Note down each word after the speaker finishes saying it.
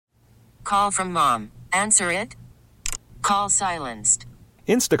Call from mom. Answer it. Call silenced.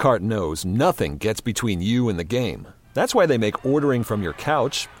 Instacart knows nothing gets between you and the game. That's why they make ordering from your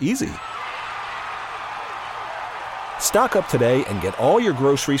couch easy. Stock up today and get all your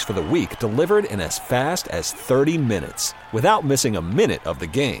groceries for the week delivered in as fast as 30 minutes without missing a minute of the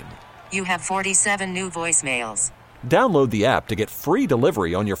game. You have 47 new voicemails. Download the app to get free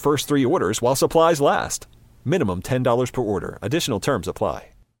delivery on your first 3 orders while supplies last. Minimum $10 per order. Additional terms apply.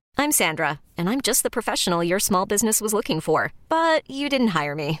 I'm Sandra, and I'm just the professional your small business was looking for. But you didn't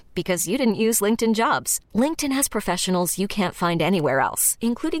hire me because you didn't use LinkedIn Jobs. LinkedIn has professionals you can't find anywhere else,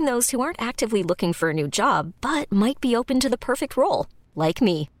 including those who aren't actively looking for a new job, but might be open to the perfect role, like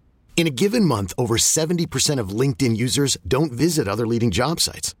me. In a given month, over 70% of LinkedIn users don't visit other leading job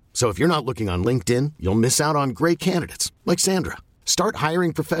sites. So if you're not looking on LinkedIn, you'll miss out on great candidates like Sandra. Start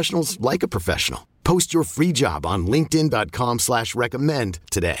hiring professionals like a professional. Post your free job on linkedin.com/recommend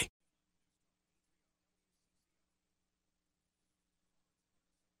today.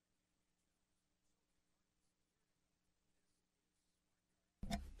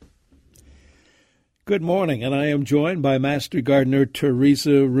 Good morning, and I am joined by Master Gardener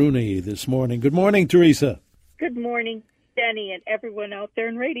Teresa Rooney this morning. Good morning, Teresa. Good morning, Denny, and everyone out there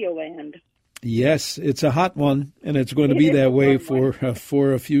in Radio Land. Yes, it's a hot one, and it's going to be that way for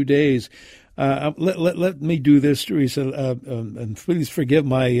a few days. Let me do this, Teresa, and please forgive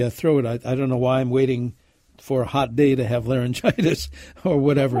my throat. I don't know why I'm waiting for a hot day to have laryngitis or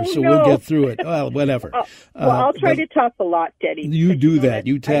whatever, We'll get through it. Well, whatever. I'll try to talk a lot, Denny. You do that.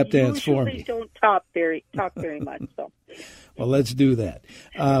 You tap dance for me. I usually don't talk very much. So. Well, let's do that.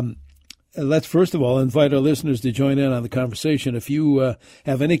 Let's first of all invite our listeners to join in on the conversation. If you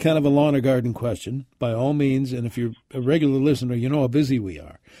have any kind of a lawn or garden question, by all means, and if you're a regular listener, you know how busy we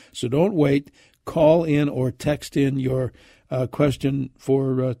are. So don't wait. Call in or text in your question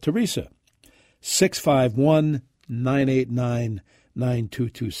for Teresa.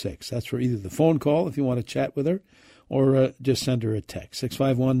 651-989-9226. That's for either the phone call if you want to chat with her or just send her a text.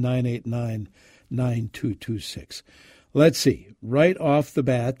 651-989-9226. Let's see. Right off the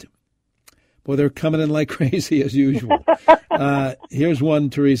bat, well, they're coming in like crazy as usual. Here's one,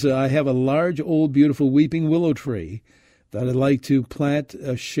 Teresa. I have a large, old, beautiful weeping willow tree that I'd like to plant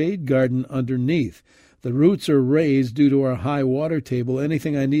a shade garden underneath. The roots are raised due to our high water table.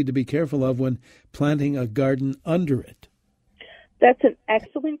 Anything I need to be careful of when planting a garden under it? That's an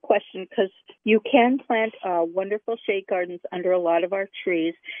excellent question because you can plant wonderful shade gardens under a lot of our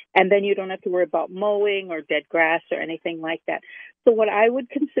trees, and then you don't have to worry about mowing or dead grass or anything like that. So what I would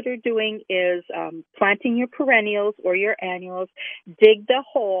consider doing is planting your perennials or your annuals, dig the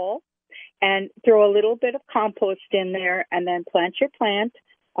hole, and throw a little bit of compost in there, and then plant your plant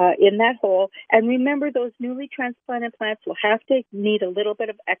in that hole. And remember, those newly transplanted plants will have to need a little bit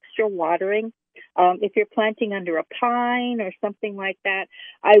of extra watering. If you're planting under a pine or something like that,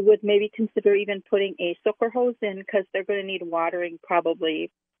 I would maybe consider even putting a soaker hose in because they're going to need watering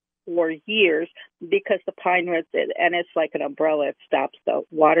probably for years because the pine roots, and it's like an umbrella, it stops the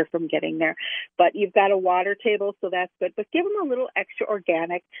water from getting there. But you've got a water table, so that's good. But give them a little extra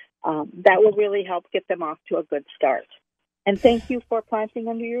organic. That will really help get them off to a good start. And thank you for planting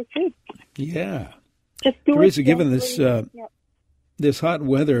under your tree. Yeah. Just do Teresa, it given this hot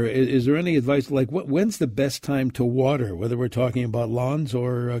weather, is there any advice, like when's the best time to water, whether we're talking about lawns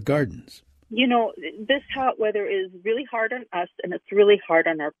or gardens? You know, this hot weather is really hard on us, and it's really hard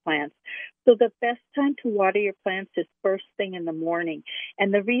on our plants. So the best time to water your plants is first thing in the morning.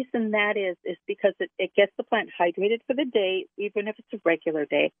 And the reason that is because it gets the plant hydrated for the day, even if it's a regular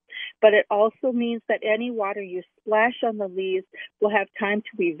day. But it also means that any water you splash on the leaves will have time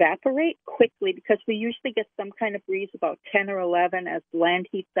to evaporate quickly because we usually get some kind of breeze about 10 or 11 as the land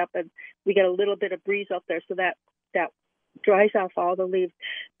heats up, and we get a little bit of breeze out there, so that dries off all the leaves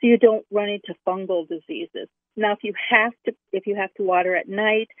so you don't run into fungal diseases. Now, if you have to water at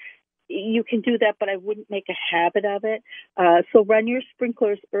night, you can do that, but I wouldn't make a habit of it. So run your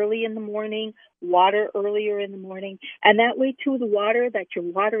sprinklers early in the morning, water earlier in the morning, and that way, too, the water that you're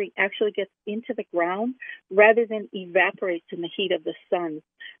watering actually gets into the ground rather than evaporates in the heat of the sun.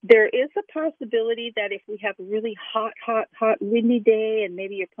 There is a possibility that if we have a really hot, windy day and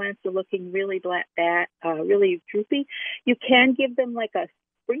maybe your plants are looking really really droopy, you can give them like a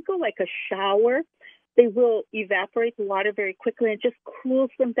sprinkle, like a shower. They will evaporate the water very quickly and just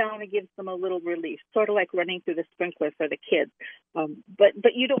cools them down and gives them a little relief, sort of like running through the sprinkler for the kids.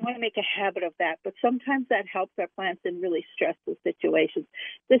 But you don't want to make a habit of that. But sometimes that helps our plants in really stressful situations.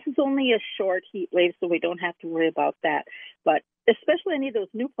 This is only a short heat wave, so we don't have to worry about that. But especially any of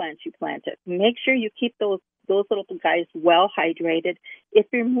those new plants you planted, make sure you keep those those little guys well hydrated. If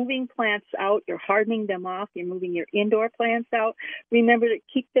you're moving plants out, you're hardening them off, you're moving your indoor plants out, remember to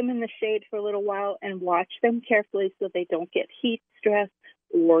keep them in the shade for a little while and watch them carefully so they don't get heat stress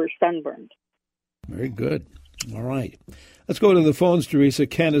or sunburned. Very good. All right. Let's go to the phones, Teresa.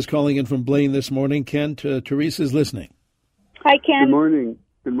 Ken is calling in from Blaine this morning. Ken, Teresa's listening. Hi, Ken. Good morning.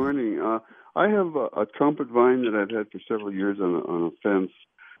 Good morning. I have a trumpet vine that I've had for several years on a fence,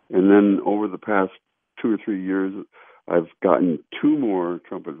 and then over the past 2 or 3 years, I've gotten 2 more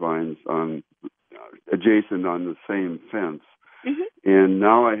trumpet vines on adjacent on the same fence. Mm-hmm. And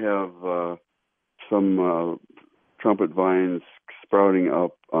now I have some trumpet vines sprouting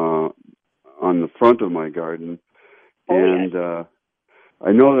up on the front of my garden. And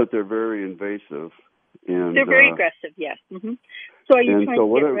I know that they're very invasive. And they're very aggressive, yes. Mm-hmm. So are you trying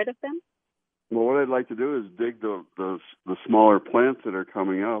to get rid of them? Well, what I'd like to do is dig the smaller plants that are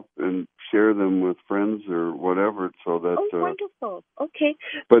coming up and share them with friends or whatever, so that. Oh, wonderful. Okay.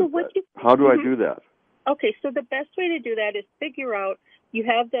 But so how do I do that? Okay, so the best way to do that is figure out you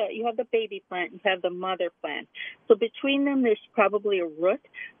have the baby plant, you have the mother plant. So between them, there's probably a root.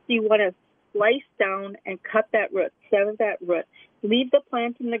 So you want to slice down and cut that root, sever that root. Leave the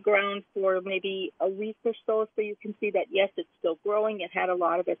plant in the ground for maybe a week or so you can see that, yes, it's still growing. It had a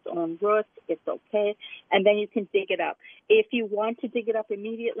lot of its own roots. It's okay. And then you can dig it up. If you want to dig it up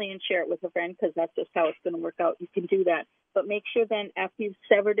immediately and share it with a friend, because that's just how it's going to work out, you can do that. But make sure then after you've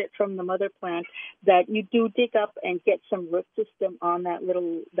severed it from the mother plant that you do dig up and get some root system on that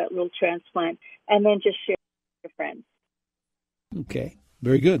little transplant, and then just share it with your friends. Okay.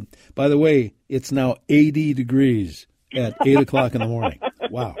 Very good. By the way, it's now 80 degrees at 8 o'clock in the morning.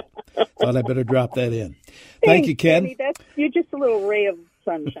 Wow. Thought I better drop that in. Thank you, Ken. Jenny, you're just a little ray of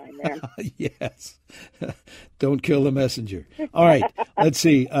sunshine there. Yes. Don't kill the messenger. All right. Let's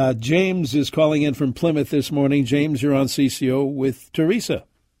see. James is calling in from Plymouth this morning. James, you're on CCO with Teresa.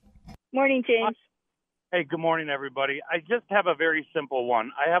 Morning, James. Hey, good morning, everybody. I just have a very simple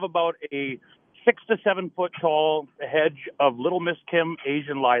one. I have about a 6 to 7 foot tall hedge of Little Miss Kim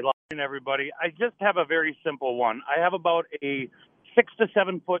Asian lilac. Everybody, I just have a very simple one. I have about a 6 to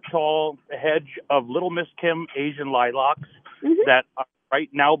 7 foot tall hedge of Little Miss Kim Asian lilacs that are right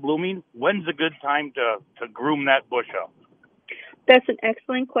now blooming. When's a good time to groom that bush up? That's an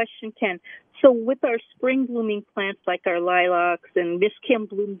excellent question, Ken. So with our spring blooming plants like our lilacs, and Miss Kim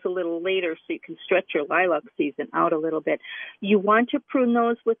blooms a little later so you can stretch your lilac season out a little bit, you want to prune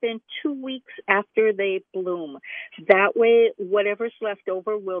those within 2 weeks after they bloom. That way, whatever's left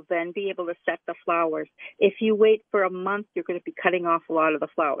over will then be able to set the flowers. If you wait for a month, you're going to be cutting off a lot of the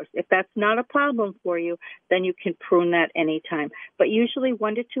flowers. If that's not a problem for you, then you can prune that anytime. But usually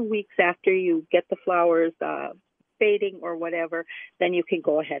 1 to 2 weeks after you get the flowers fading or whatever, then you can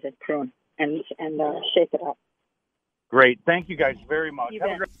go ahead and prune and shape it up. Great. Thank you guys very much.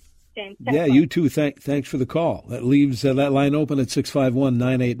 Yeah, you too. Thanks for the call. That leaves that line open at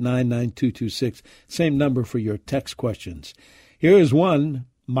 651-989-9226. Same number for your text questions. Here is one.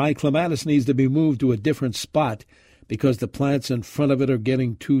 My clematis needs to be moved to a different spot because the plants in front of it are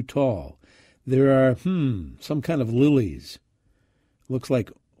getting too tall. There are, some kind of lilies. Looks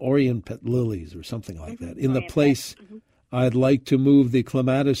like Orient pet lilies or something like that. In the place I'd like to move the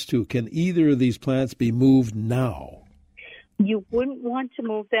clematis to. Can either of these plants be moved now? You wouldn't want to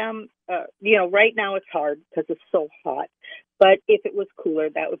move them. Right now it's hard because it's so hot. But if it was cooler,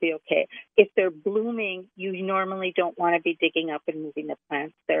 that would be okay. If they're blooming, you normally don't want to be digging up and moving the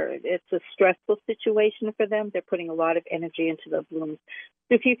plants. It's a stressful situation for them. They're putting a lot of energy into the blooms.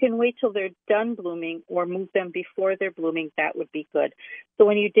 So if you can wait till they're done blooming or move them before they're blooming, that would be good. So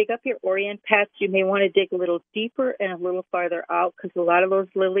when you dig up your Orient pets, you may want to dig a little deeper and a little farther out because a lot of those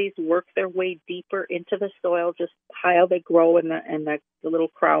lilies work their way deeper into the soil, just how they grow in the little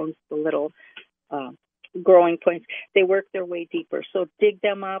crowns, the little growing points. They work their way deeper. So dig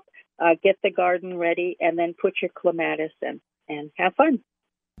them up, get the garden ready, and then put your clematis in and have fun.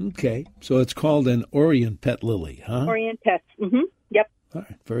 Okay. So it's called an Orient pet lily, huh? Orient pets. Yep. All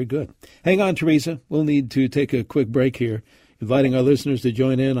right. Very good. Hang on, Teresa. We'll need to take a quick break here, inviting our listeners to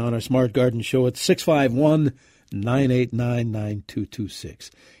join in on our Smart Garden Show at 651-989-9226.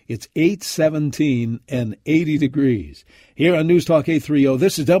 It's 8:17 and 80 degrees. Here on News Talk 830,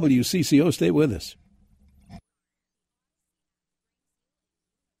 this is WCCO. Stay with us.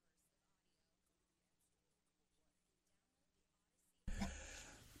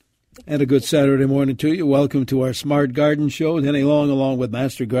 And a good Saturday morning to you. Welcome to our Smart Garden Show. Henny Long along with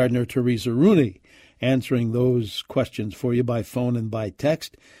Master Gardener Teresa Rooney. answering those questions for you by phone and by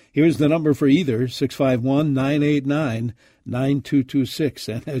text. Here's the number for either,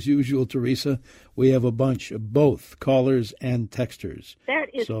 651-989-9226. And as usual, Teresa, we have a bunch of both callers and texters. That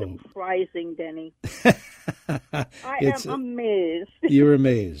is surprising, Denny. I am amazed. You're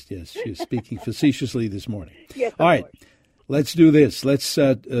amazed, yes. She's speaking facetiously this morning. Yes, all right. Let's do this. Let's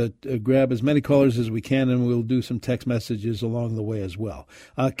grab as many callers as we can, and we'll do some text messages along the way as well.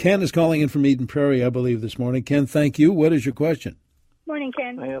 Ken is calling in from Eden Prairie, I believe, this morning. Ken, thank you. What is your question? Morning,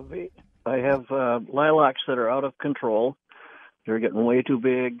 Ken. I have lilacs that are out of control. They're getting way too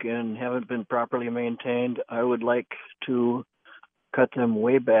big and haven't been properly maintained. I would like to cut them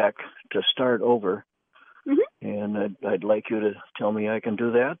way back to start over. Mm-hmm. And I'd like you to tell me I can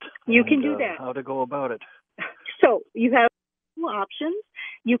do that. You can do that. How to go about it. So you have two options.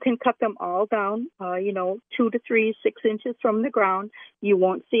 You can cut them all down, 2 to 3, 6 inches from the ground. You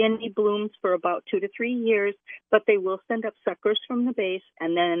won't see any blooms for about 2 to 3 years, but they will send up suckers from the base,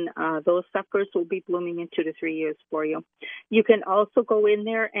 and then those suckers will be blooming in 2 to 3 years for you. You can also go in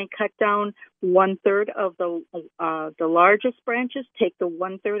there and cut down 1/3 of the largest branches. Take the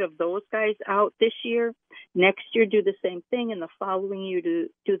 1/3 of those guys out this year. Next year, do the same thing, and the following year, do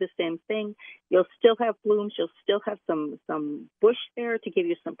the same thing. You'll still have blooms. You'll still have some bush there to give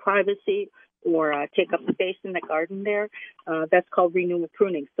you some privacy, or take up space in the garden there. That's called renewal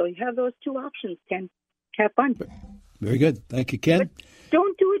pruning. So you have those two options, Ken. Have fun. Very good. Thank you, Ken. But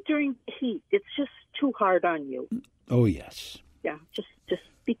don't do it during heat. It's just too hard on you. Oh, yes. Yeah, just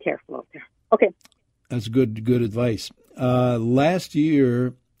be careful out there. Okay. That's good advice. Last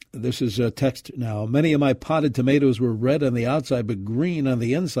year, this is a text now, many of my potted tomatoes were red on the outside but green on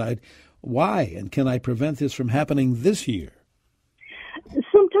the inside. Why? And can I prevent this from happening this year?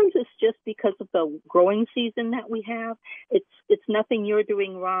 Sometimes it's just because of the growing season that we have. It's nothing you're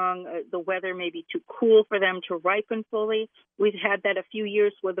doing wrong. The weather may be too cool for them to ripen fully. We've had that a few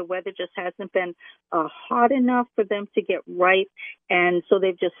years where the weather just hasn't been hot enough for them to get ripe, and so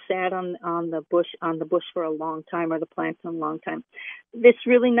they've just sat on the bush for a long time, or the plants a long time. It's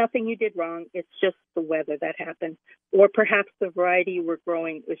really nothing you did wrong. It's just the weather that happened, or perhaps the variety you were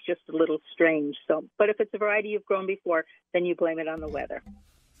growing was just a little strange. So, but if it's a variety you've grown before, then you blame it on the weather.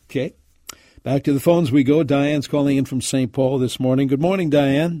 Okay. Back to the phones we go. Diane's calling in from St. Paul this morning. Good morning,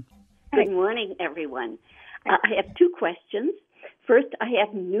 Diane. Good morning, everyone. I have two questions. First, I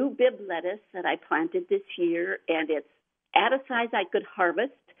have new Bibb lettuce that I planted this year, and it's at a size I could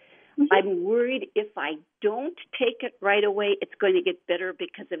harvest. Mm-hmm. I'm worried if I don't take it right away, it's going to get bitter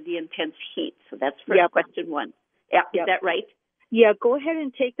because of the intense heat. So that's question one. Yeah, is that right? Yeah, go ahead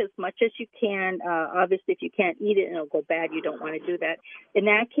and take as much as you can. Obviously, if you can't eat it and it'll go bad, you don't want to do that. In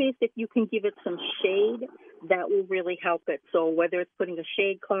that case, if you can give it some shade, that will really help it. So whether it's putting a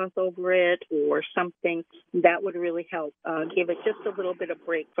shade cloth over it or something, that would really help. Give it just a little bit of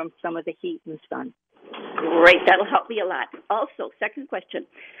break from some of the heat and sun. Great, that'll help me a lot. Also, second question.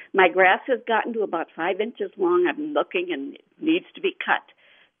 My grass has gotten to about 5 inches long. I'm looking and it needs to be cut.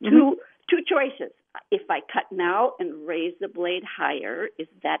 Mm-hmm. Two choices. If I cut now and raise the blade higher, is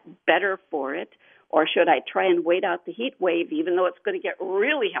that better for it? Or should I try and wait out the heat wave, even though it's going to get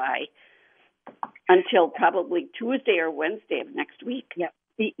really high, until probably Tuesday or Wednesday of next week? Yeah,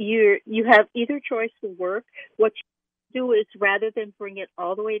 you have either choice will work. What you do is, rather than bring it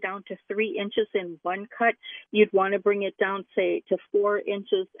all the way down to 3 inches in one cut, you'd want to bring it down, say, to 4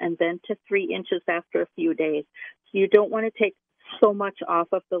 inches and then to 3 inches after a few days. So you don't want to take so much off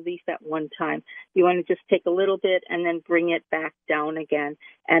of the leaf at one time. You want to just take a little bit and then bring it back down again,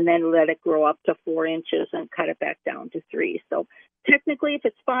 and then let it grow up to 4 inches and cut it back down to 3. So technically, if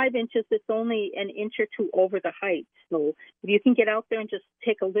it's 5 inches, it's only an inch or two over the height. So if you can get out there and just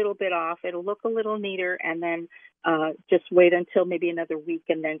take a little bit off, it'll look a little neater, and then just wait until maybe another week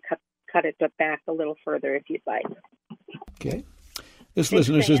and then cut it back a little further if you'd like. Okay. This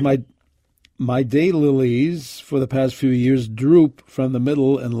listener says, my daylilies for the past few years droop from the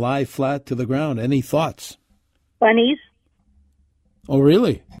middle and lie flat to the ground. Any thoughts? Bunnies. Oh,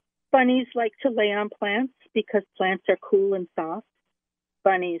 really? Bunnies like to lay on plants because plants are cool and soft.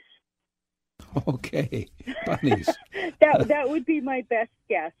 Bunnies. Okay, bunnies. that would be my best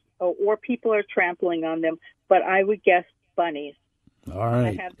guess. Or people are trampling on them, but I would guess bunnies. All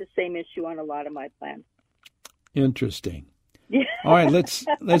right. I have the same issue on a lot of my plants. Interesting. All right,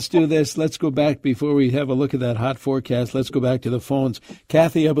 let's do this. Let's go back before we have a look at that hot forecast. Let's go back to the phones.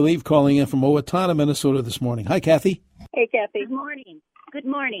 Kathy, I believe, calling in from Owatonna, Minnesota this morning. Hi, Kathy. Hey, Kathy. Good morning. Good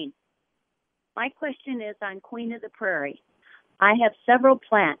morning. My question is on Queen of the Prairie. I have several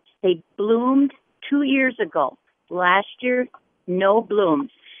plants. They bloomed 2 years ago. Last year, no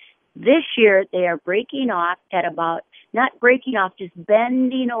blooms. This year, they are breaking off at about, not breaking off, just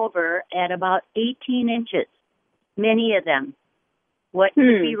bending over at about 18 inches, many of them. What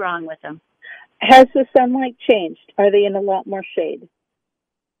could be wrong with them? Has the sunlight changed? Are they in a lot more shade?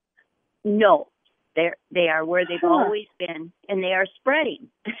 No, they are where they've always been, and they are spreading.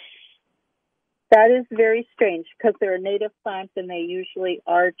 That is very strange because they're native plants and they usually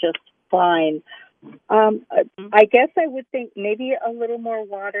are just fine. I guess I would think maybe a little more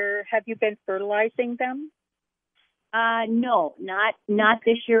water. Have you been fertilizing them? No, not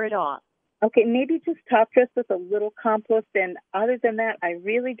this year at all. Okay, maybe just top dress with a little compost. And other than that, I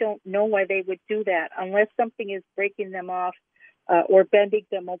really don't know why they would do that unless something is breaking them off or bending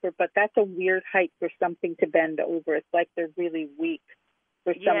them over. But that's a weird height for something to bend over. It's like they're really weak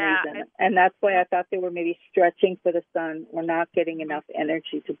for some reason. And that's why I thought they were maybe stretching for the sun or not getting enough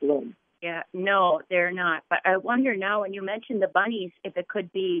energy to bloom. Yeah, no, they're not. But I wonder now, when you mentioned the bunnies, if it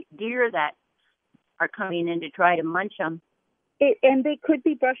could be deer that are coming in to try to munch them. And they could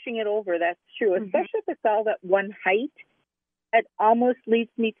be brushing it over, that's true, especially if it's all at one height. It almost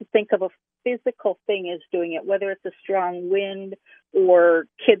leads me to think of a physical thing as doing it, whether it's a strong wind or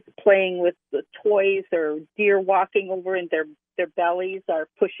kids playing with the toys or deer walking over and their bellies are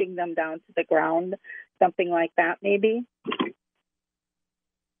pushing them down to the ground, something like that maybe.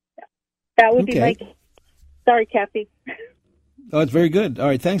 That would be my... Sorry, Kathy. Oh, it's very good. All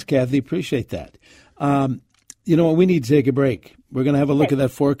right, thanks, Kathy. Appreciate that. You know what? We need to take a break. We're going to have a look at that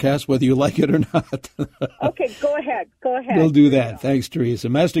forecast, whether you like it or not. Okay, go ahead. We'll do that. Thanks, Teresa.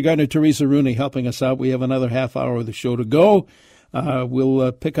 Master Gardener Teresa Rooney helping us out. We have another half hour of the show to go.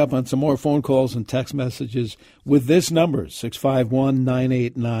 We'll pick up on some more phone calls and text messages with this number,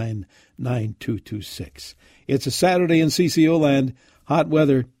 651-989-9226. It's a Saturday in CCO land, hot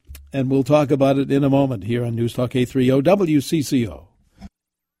weather, and we'll talk about it in a moment here on News Talk 830 WCCO.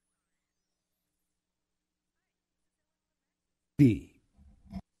 Hey,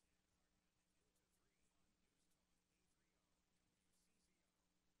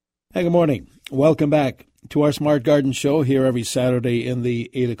 good morning. Welcome back to our Smart Garden Show here every Saturday in the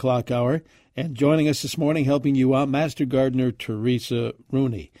 8 o'clock hour. And joining us this morning, helping you out, Master Gardener Teresa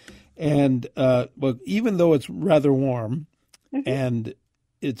Rooney. And, well, even though it's rather warm and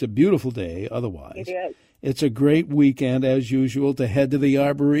it's a beautiful day otherwise, it's a great weekend, as usual, to head to the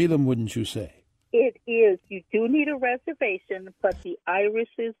Arboretum, wouldn't you say? It is. You do need a reservation, but the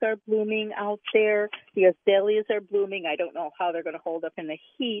irises are blooming out there. The azaleas are blooming. I don't know how they're going to hold up in the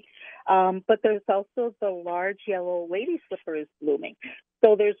heat, but there's also the large yellow lady slipper is blooming.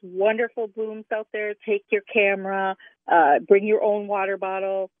 So there's wonderful blooms out there. Take your camera, bring your own water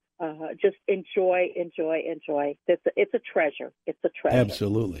bottle. Just enjoy. It's a treasure. It's a treasure.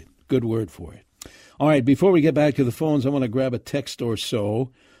 Absolutely. Good word for it. All right, before we get back to the phones, I want to grab a text or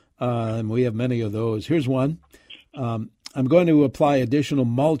so. And we have many of those. Here's one. I'm going to apply additional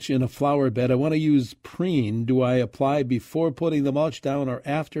mulch in a flower bed. I want to use preen. Do I apply before putting the mulch down or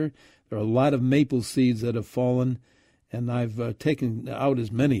after? There are a lot of maple seeds that have fallen, and I've taken out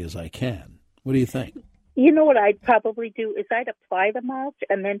as many as I can. What do you think? You know what I'd probably do is I'd apply the mulch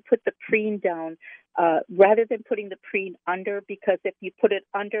and then put the preen down rather than putting the preen under, because if you put it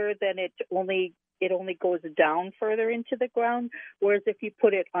under, then it only goes down further into the ground, whereas if you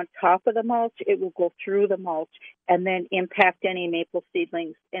put it on top of the mulch, it will go through the mulch and then impact any maple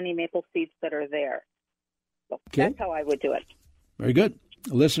seedlings, any maple seeds that are there. So That's how I would do it. Very good.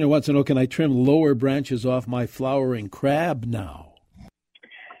 A listener wants to know, can I trim lower branches off my flowering crab now?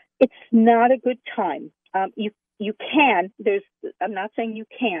 It's not a good time. You can. I'm not saying you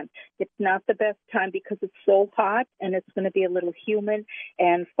can't. It's not the best time because it's so hot and it's going to be a little humid.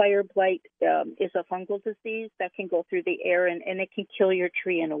 And fire blight is a fungal disease that can go through the air and it can kill your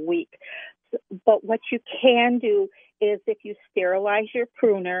tree in a week. But what you can do is if you sterilize your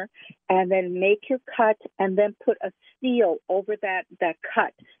pruner and then make your cut and then put a seal over that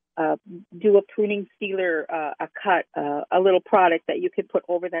cut. Do a pruning sealer, a cut, a little product that you can put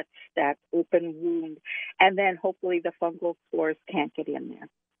over that open wound, and then hopefully the fungal spores can't get in there.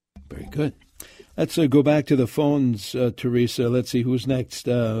 Very good. Let's go back to the phones, Teresa. Let's see who's next.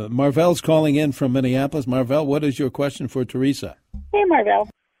 Marvell's calling in from Minneapolis. Marvell, what is your question for Teresa? Hey, Marvell.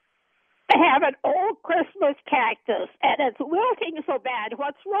 I have an old Christmas cactus, and it's wilting so bad.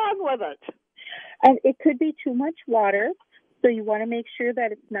 What's wrong with it? And it could be too much water. So you want to make sure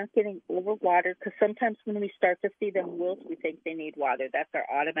that it's not getting overwatered, because sometimes when we start to see them wilt, we think they need water. That's our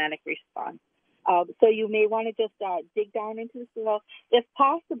automatic response. So you may want to just dig down into the soil. If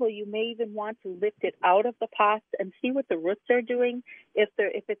possible, you may even want to lift it out of the pots and see what the roots are doing. If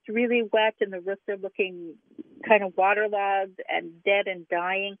it's really wet and the roots are looking kind of waterlogged and dead and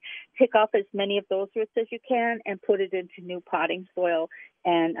dying, take off as many of those roots as you can and put it into new potting soil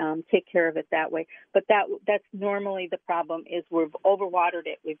and take care of it that way. But that's normally the problem is we've overwatered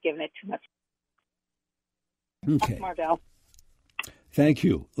it. We've given it too much. Okay. Marvell. Thank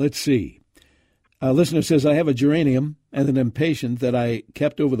you. Let's see. A listener says, I have a geranium and an impatient that I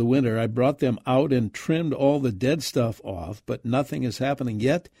kept over the winter. I brought them out and trimmed all the dead stuff off, but nothing is happening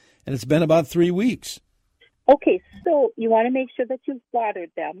yet, and it's been about 3 weeks. Okay, so you want to make sure that you've watered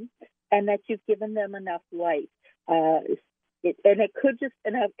them and that you've given them enough light. It could just,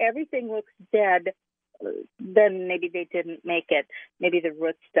 and if everything looks dead, then maybe they didn't make it. Maybe the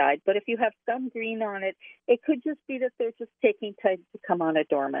roots died. But if you have some green on it, it could just be that they're just taking time to come on a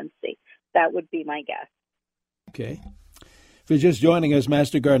dormancy. That would be my guess. Okay. If you're just joining us,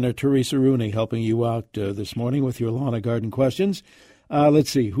 Master Gardener Teresa Rooney helping you out this morning with your lawn and garden questions.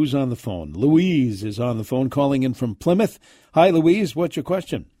 Let's see, who's on the phone? Louise is on the phone calling in from Plymouth. Hi, Louise. What's your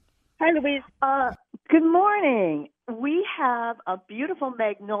question? Hi, Louise. Good morning. We have a beautiful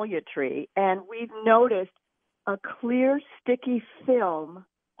magnolia tree, and we've noticed a clear, sticky film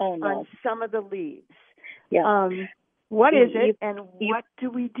on some of the leaves. Yeah. What is it, and what do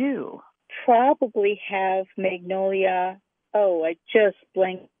we do? Probably have magnolia. Oh, I just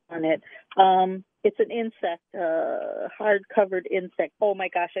blanked on it. It's an insect, hard-covered insect. Oh, my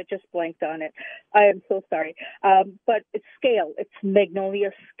gosh, I just blanked on it. I am so sorry. But it's scale. It's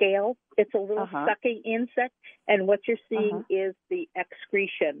magnolia scale. It's a little sucking insect, and what you're seeing is the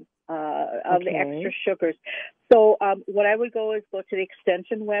excretion of the extra sugars. So what I would go is go to the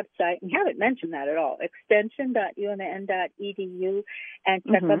Extension website, and haven't mentioned that at all, extension.umn.edu, and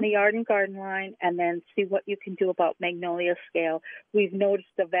check on the Yard and Garden line, and then see what you can do about magnolia scale. We've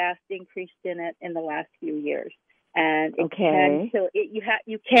noticed a vast increase in it in the last few years, and it can kill it.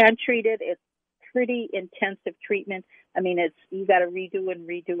 You can treat it. It's pretty intensive treatment. I mean, you got to redo and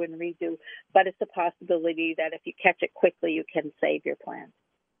redo and redo, but it's a possibility that if you catch it quickly, you can save your plant.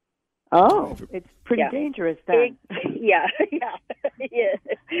 Oh, it's pretty dangerous then. It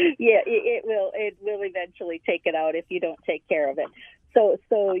will eventually take it out if you don't take care of it. So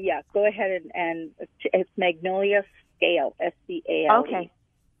go ahead and it's magnolia scale, SCALE. Okay.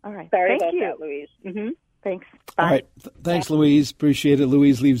 All right. Sorry Thank about you. that, Louise. Mm-hmm. Thanks. Bye. All right. Thanks, Louise. Appreciate it.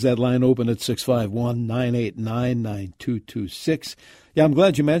 Louise leaves that line open at 651-989-9226. Yeah, I'm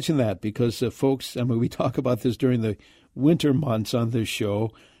glad you mentioned that because, folks, I mean, we talk about this during the winter months on this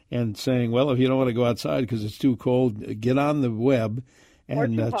show and saying, well, if you don't want to go outside because it's too cold, get on the web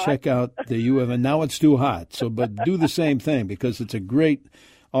and check out the UM. And now it's too hot. So, but do the same thing because it's a great,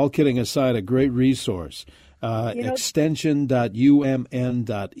 all kidding aside, a great resource.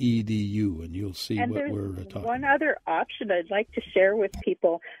 Extension.umn.edu, and you'll see what we're talking about. One other option I'd like to share with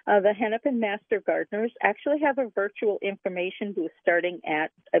people. The Hennepin Master Gardeners actually have a virtual information booth starting at,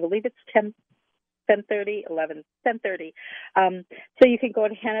 I believe it's 10:30. So you can go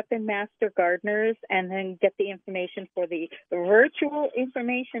to Hennepin Master Gardeners and then get the information for the virtual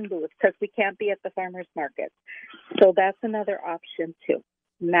information booth because we can't be at the farmers market. So that's another option too.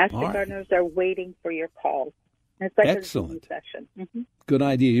 Master Gardeners are waiting for your calls. It's like excellent a Zoom session. Mm-hmm. Good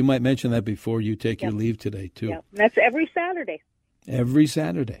idea. You might mention that before you take your leave today too. Yeah, that's every Saturday. Every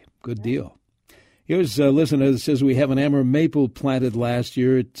Saturday. Good deal. Here's a listener that says we have an amber maple planted last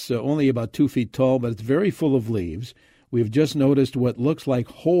year. It's only about 2 feet tall, but it's very full of leaves. We've just noticed what looks like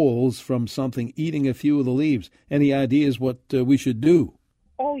holes from something eating a few of the leaves. Any ideas what we should do?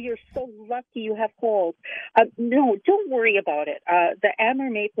 Oh, you're so lucky you have holes. No, don't worry about it. The amber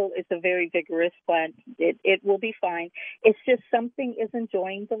maple is a very vigorous plant. It will be fine. It's just something is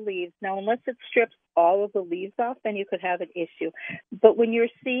enjoying the leaves. Now, unless it strips all of the leaves off, then you could have an issue. But when you're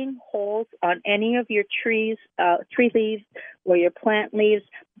seeing holes on any of your tree leaves or your plant leaves,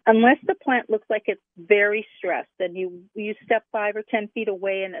 unless the plant looks like it's very stressed and you step 5 or 10 feet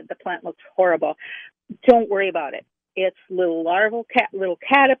away and the plant looks horrible, don't worry about it. It's little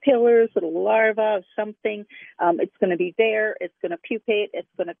caterpillars, little larvae of something. It's going to be there. It's going to pupate. It's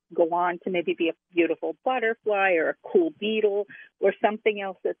going to go on to maybe be a beautiful butterfly or a cool beetle or something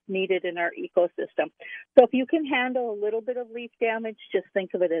else that's needed in our ecosystem. So if you can handle a little bit of leaf damage, just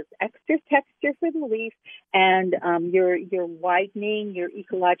think of it as extra texture for the leaf, and you're widening your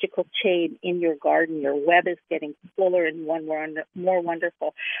ecological chain in your garden. Your web is getting fuller and more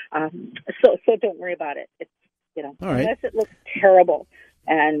wonderful. So don't worry about it. It's, unless it looks terrible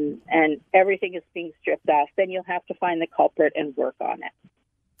and everything is being stripped off, then you'll have to find the culprit and work on it.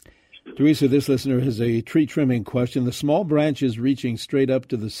 Teresa, this listener has a tree trimming question. The small branches reaching straight up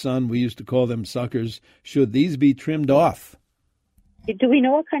to the sun, we used to call them suckers. Should these be trimmed off? Do we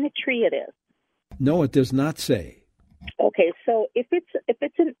know what kind of tree it is? No, it does not say. Okay, so if it's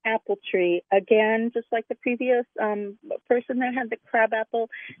an apple tree, again, just like the previous person that had the crabapple,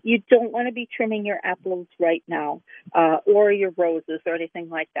 you don't want to be trimming your apples right now, or your roses or anything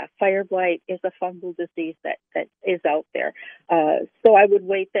like that. Fire blight is a fungal disease that is out there. So I would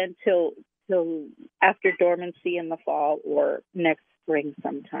wait then till after dormancy in the fall or next spring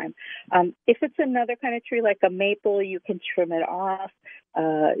sometime. If it's another kind of tree like a maple, you can trim it off.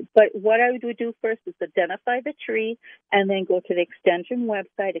 But what I would do first is identify the tree and then go to the extension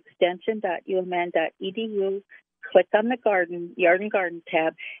website, extension.umn.edu, click on the yard and garden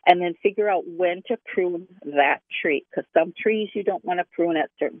tab, and then figure out when to prune that tree, because some trees you don't want to prune at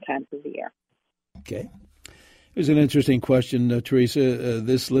certain times of the year. Okay. Here's an interesting question, Teresa.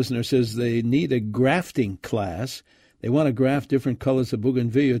 This listener says they need a grafting class. They want to graft different colors of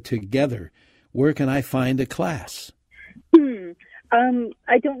bougainvillea together. Where can I find a class?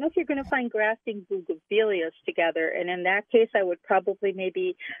 I don't know if you're going to find grafting bougainvilleas together, and in that case, I would probably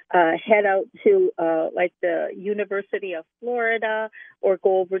maybe head out to like the University of Florida, or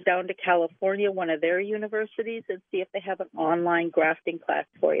go over down to California, one of their universities, and see if they have an online grafting class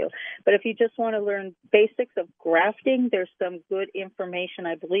for you. But if you just want to learn basics of grafting, there's some good information,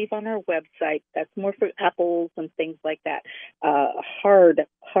 I believe, on our website. That's more for apples and things like that. Hard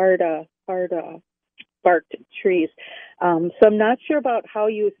barked trees. So I'm not sure about how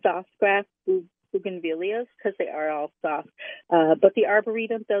you soft graft bougainvilleas, because they are all soft. But the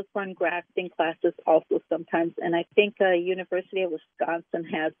Arboretum does run grafting classes also sometimes, and I think University of Wisconsin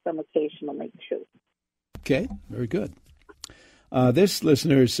has some occasionally too. Okay, very good. This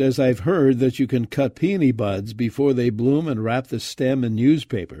listener says, I've heard that you can cut peony buds before they bloom and wrap the stem in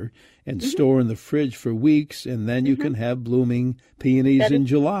newspaper and store in the fridge for weeks, and then you can have blooming peonies in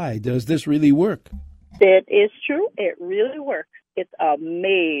July. Does this really work? It is true. It really works. It's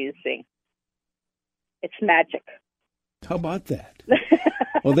amazing. It's magic. How about that?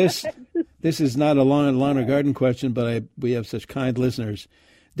 Well, this is not a lawn or garden question, but we have such kind listeners.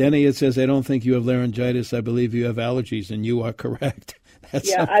 Denny, it says, I don't think you have laryngitis. I believe you have allergies, and you are correct.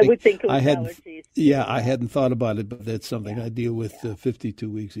 That's I would think it was allergies. Yeah, I hadn't thought about it, but that's something I deal with 52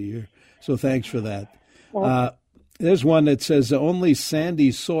 weeks a year. So thanks for that. There's one that says, only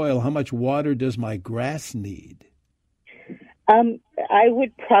sandy soil. How much water does my grass need? I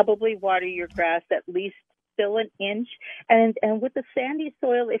would probably water your grass at least still an inch. And with the sandy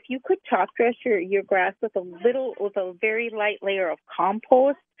soil, if you could top dress your grass with a very light layer of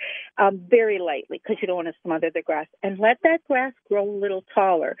compost, very lightly, because you don't want to smother the grass, and let that grass grow a little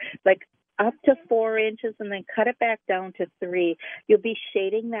taller, like up to 4 inches, and then cut it back down to 3. You'll be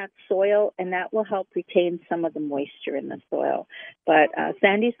shading that soil, and that will help retain some of the moisture in the soil. But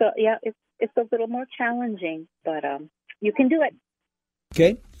sandy soil, it's a little more challenging, but you can do it.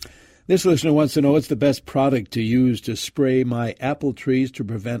 Okay. This listener wants to know, what's the best product to use to spray my apple trees to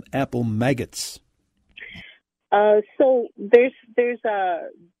prevent apple maggots? So there's a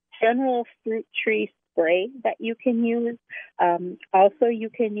general fruit tree spray that you can use. Also, you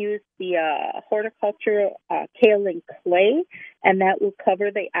can use the horticulture kaolin clay, and that will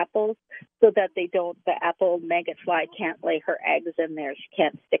cover the apples so that the apple maggot fly can't lay her eggs in there. She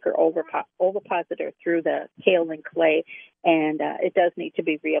can't stick her ovipositor through the kaolin clay, and it does need to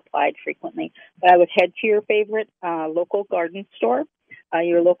be reapplied frequently. But I would head to your favorite local garden store,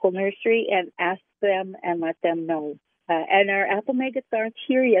 your local nursery, and ask them and let them know. And our apple maggots aren't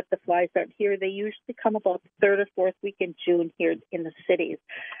here yet. The flies aren't here. They usually come about the third or fourth week in June here in the cities.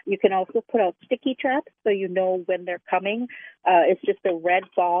 You can also put out sticky traps so you know when they're coming. It's just a red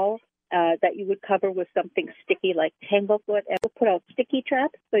ball that you would cover with something sticky like Tanglefoot. And we'll put out sticky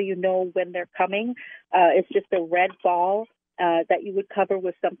traps so you know when they're coming. It's just a red ball that you would cover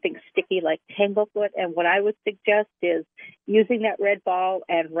with something sticky like Tanglefoot. And what I would suggest is using that red ball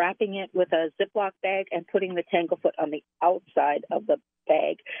and wrapping it with a Ziploc bag and putting the Tanglefoot on the outside of the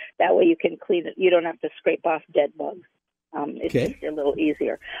bag. That way you can clean it. You don't have to scrape off dead bugs. It's just a little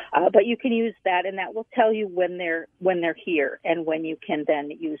easier. But you can use that, and that will tell you when they're here and when you can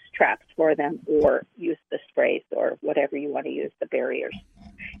then use traps for them or use the sprays or whatever you want to use, the barriers.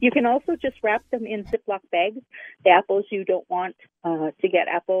 You can also just wrap them in Ziploc bags, the apples you don't want to get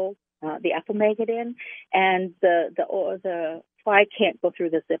the apple maggot in, and the fly can't go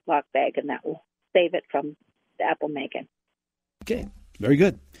through the Ziploc bag, and that will save it from the apple maggot. Okay, very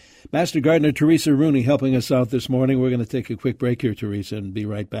good. Master Gardener Teresa Rooney helping us out this morning. We're going to take a quick break here, Teresa, and be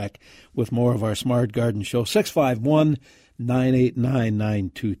right back with more of our Smart Garden Show.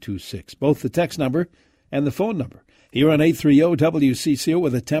 651-989-9226. Both the text number and the phone number. Here on 830 WCCO, where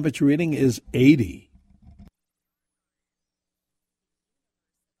the temperature reading is 80.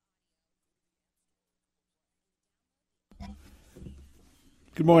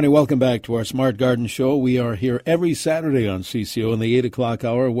 Good morning. Welcome back to our Smart Garden Show. We are here every Saturday on CCO in the 8 o'clock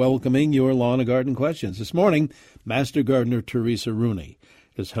hour, welcoming your lawn and garden questions. This morning, Master Gardener Teresa Rooney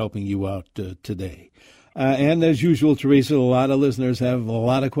is helping you out today. And as usual, Teresa, a lot of listeners have a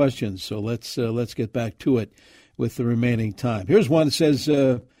lot of questions, so let's get back to it with the remaining time. Here's one that says,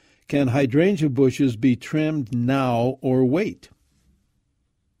 can hydrangea bushes be trimmed now or wait?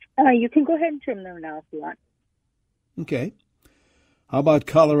 You can go ahead and trim them now if you want. Okay. How about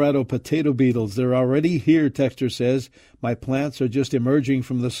Colorado potato beetles? They're already here, Texter says. My plants are just emerging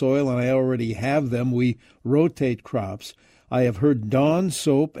from the soil, and I already have them. We rotate crops. I have heard Dawn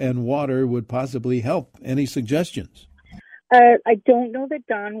soap and water would possibly help. Any suggestions? I don't know that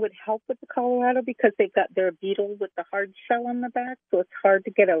Dawn would help with the Colorado because they've got their beetle with the hard shell on the back, so it's hard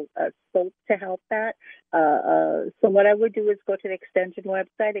to get a soap to help that. So what I would do is go to the Extension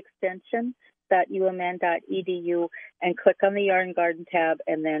website, extension.umn.edu, and click on the Yard and Garden tab,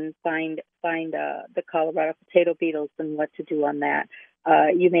 and then find the Colorado potato beetles and what to do on that.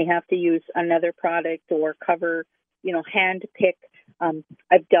 You may have to use another product or cover, hand pick.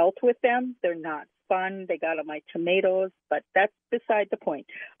 I've dealt with them. They're not fun. They got on my tomatoes, but that's beside the point.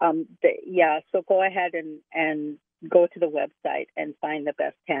 So go ahead and go to the website and find the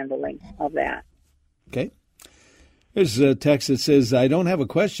best handling of that. Okay. Here's a text that says, I don't have a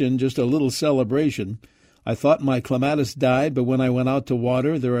question, just a little celebration. I thought my clematis died, but when I went out to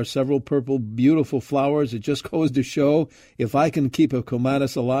water, there are several purple, beautiful flowers. It just goes to show if I can keep a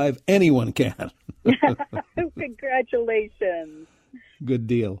clematis alive, anyone can. Congratulations. Good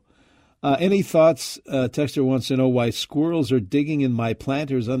deal. Any thoughts? Texter wants to know why squirrels are digging in my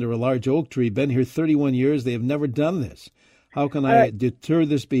planters under a large oak tree. Been here 31 years. They have never done this. How can I deter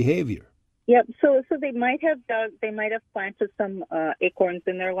this behavior? Yep. So they might have planted some acorns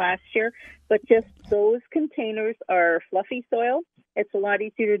in there last year, but just those containers are fluffy soil. It's a lot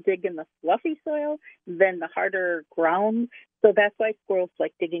easier to dig in the fluffy soil than the harder ground. So that's why squirrels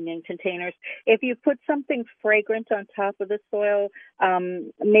like digging in containers. If you put something fragrant on top of the soil,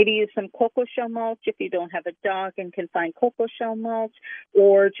 maybe use some cocoa shell mulch if you don't have a dog and can find cocoa shell mulch,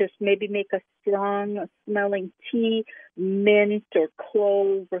 or just maybe make a strong smelling tea, mint or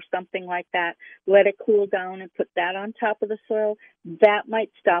clove or something like that. Let it cool down and put that on top of the soil. That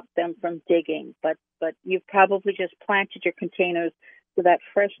might stop them from digging, but you've probably just planted your containers so that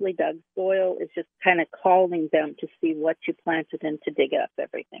freshly dug soil is just kind of calling them to see what you planted and to dig up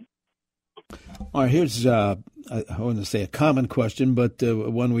everything. All right, here's, I want to say a common question, but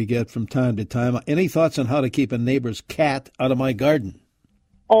one we get from time to time. Any thoughts on how to keep a neighbor's cat out of my garden?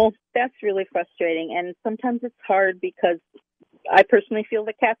 Oh, that's really frustrating. And sometimes it's hard because I personally feel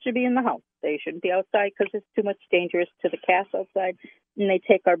the cats should be in the house. They shouldn't be outside because it's too much dangerous to the cats outside. And they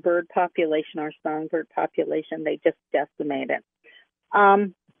take our bird population, our songbird population, they just decimate it.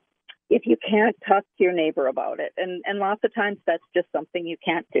 If you can't talk to your neighbor about it, and lots of times that's just something you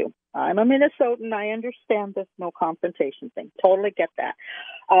can't do. I'm a Minnesotan. I understand this no confrontation thing. Totally get that.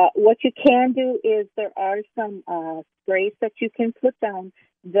 What you can do is there are some sprays that you can put down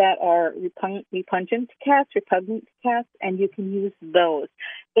that are repugnant to cats, and you can use those.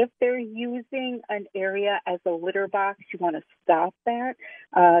 If they're using an area as a litter box, you want to stop that.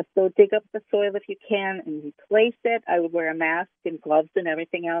 So dig up the soil if you can and replace it. I would wear a mask and gloves and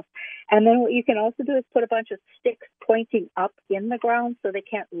everything else. And then what you can also do is put a bunch of sticks pointing up in the ground so they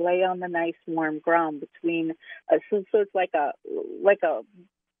can't lay on the nice warm ground between. So it's like a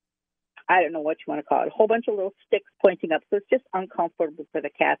I don't know what you want to call it, a whole bunch of little sticks pointing up. So it's just uncomfortable for the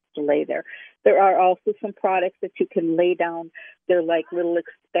cats to lay there. There are also some products that you can lay down. They're like little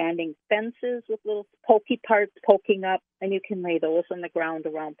expanding fences with little pokey parts poking up, and you can lay those on the ground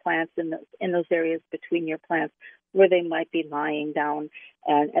around plants in those areas between your plants where they might be lying down,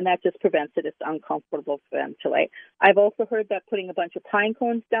 and that just prevents it. It's uncomfortable for them to lay. I've also heard that putting a bunch of pine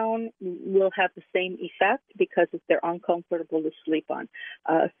cones down will have the same effect because they're uncomfortable to sleep on.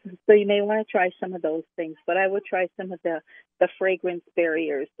 So you may want to try some of those things, but I would try some of the fragrance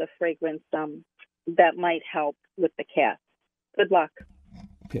barriers, the fragrance that might help with the cats. Good luck.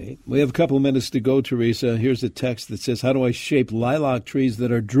 Okay. We have a couple of minutes to go, Teresa. Here's a text that says, how do I shape lilac trees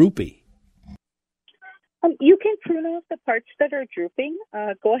that are droopy? You can prune off the parts that are drooping.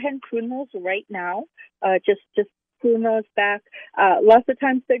 Go ahead and prune those right now. Just prune those back. Lots of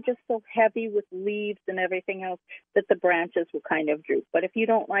times they're just so heavy with leaves and everything else that the branches will kind of droop. But if you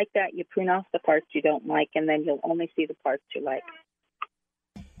don't like that, you prune off the parts you don't like, and then you'll only see the parts you like.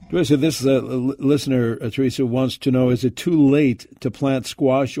 Teresa, this listener, Teresa, wants to know, is it too late to plant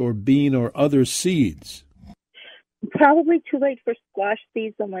squash or bean or other seeds? Probably too late for squash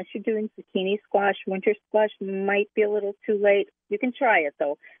seeds unless you're doing zucchini squash. Winter squash might be a little too late. You can try it,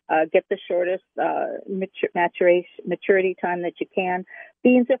 though. Get the shortest maturity time that you can.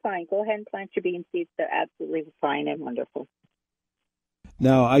 Beans are fine. Go ahead and plant your bean seeds. They're absolutely fine and wonderful.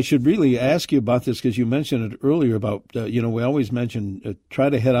 Now, I should really ask you about this because you mentioned it earlier about, we always mention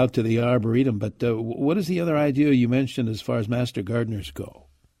try to head out to the Arboretum, but what is the other idea you mentioned as far as Master Gardeners go?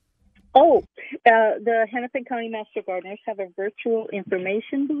 Oh, the Hennepin County Master Gardeners have a virtual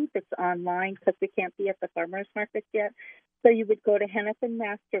information booth. It's online because we can't be at the farmers market yet. So you would go to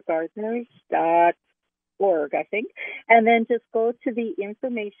hennepinmastergardeners.org, I think, and then just go to the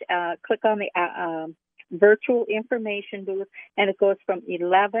information, click on the virtual information booth, and it goes from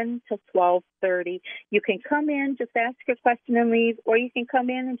 11 to 12:30. You can come in, just ask your question and leave, or you can come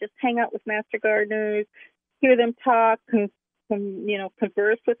in and just hang out with Master Gardeners, hear them talk,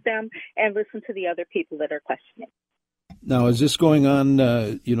 converse with them, and listen to the other people that are questioning. Now, is this going on,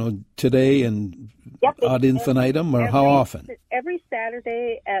 today and ad infinitum, or how often? Every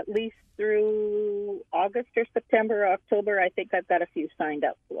Saturday, at least through August or September or October. I think I've got a few signed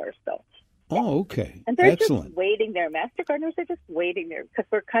up for. So. Oh, okay. And they're excellent. Just waiting there. Master Gardeners are just waiting there because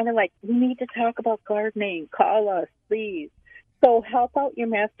we're kind of like, we need to talk about gardening. Call us, please. So help out your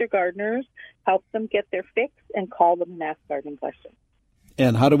Master Gardeners, help them get their fix, and call them and ask gardening questions.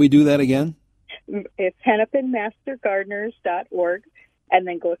 And how do we do that again? It's hennepinmastergardeners.org, and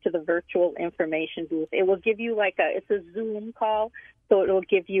then go to the virtual information booth. It will give you it's a Zoom call, so it will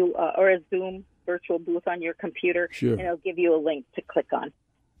give you, or a Zoom virtual booth on your computer, sure. And it'll give you a link to click on.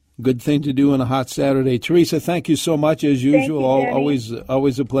 Good thing to do on a hot Saturday. Teresa, thank you so much, as usual.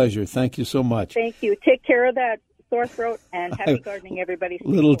 Always a pleasure. Thank you so much. Thank you. Take care of that sore throat, and happy gardening, everybody.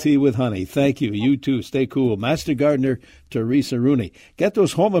 Little tea with honey. Thank you. You too. Stay cool. Master Gardener Teresa Rooney. Get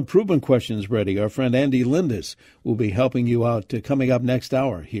those home improvement questions ready. Our friend Andy Lindis will be helping you out coming up next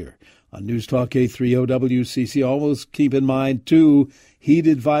hour here on News Talk 830 WCC. Always keep in mind, too, heat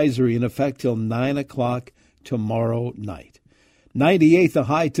advisory in effect till 9 o'clock tomorrow night. 98 the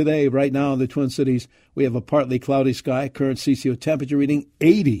high today. Right now in the Twin Cities, we have a partly cloudy sky. Current CCO temperature reading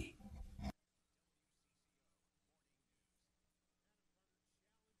 80.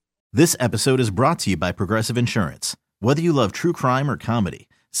 This episode is brought to you by Progressive Insurance. Whether you love true crime or comedy,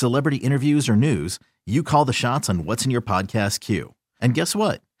 celebrity interviews or news, you call the shots on what's in your podcast queue. And guess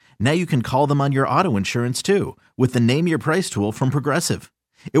what? Now you can call them on your auto insurance too with the Name Your Price tool from Progressive.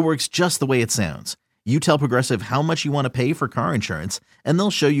 It works just the way it sounds. You tell Progressive how much you want to pay for car insurance, and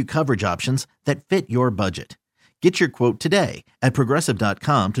they'll show you coverage options that fit your budget. Get your quote today at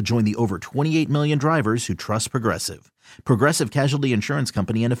Progressive.com to join the over 28 million drivers who trust Progressive. Progressive Casualty Insurance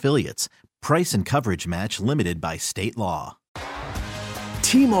Company and Affiliates. Price and coverage match limited by state law.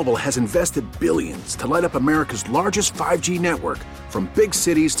 T-Mobile has invested billions to light up America's largest 5G network, from big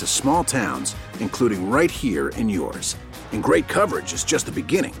cities to small towns, including right here in yours. And great coverage is just the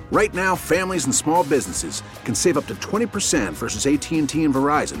beginning. Right now, families and small businesses can save up to 20% versus AT&T and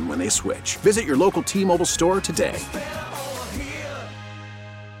Verizon when they switch. Visit your local T-Mobile store today.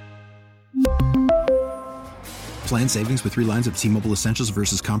 Plan savings with 3 lines of T-Mobile Essentials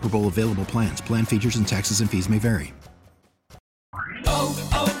versus comparable available plans. Plan features and taxes and fees may vary.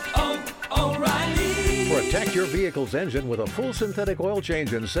 Protect your vehicle's engine with a full synthetic oil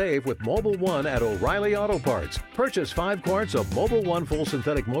change and save with Mobil 1 at O'Reilly Auto Parts. Purchase 5 quarts of Mobil 1 full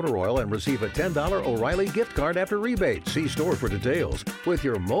synthetic motor oil and receive a $10 O'Reilly gift card after rebate. See store for details. With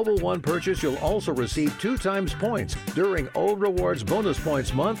your Mobil 1 purchase, you'll also receive 2 times points during O Rewards Bonus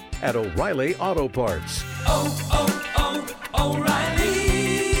Points Month at O'Reilly Auto Parts.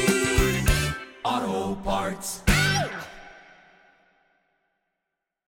 O'Reilly Auto Parts.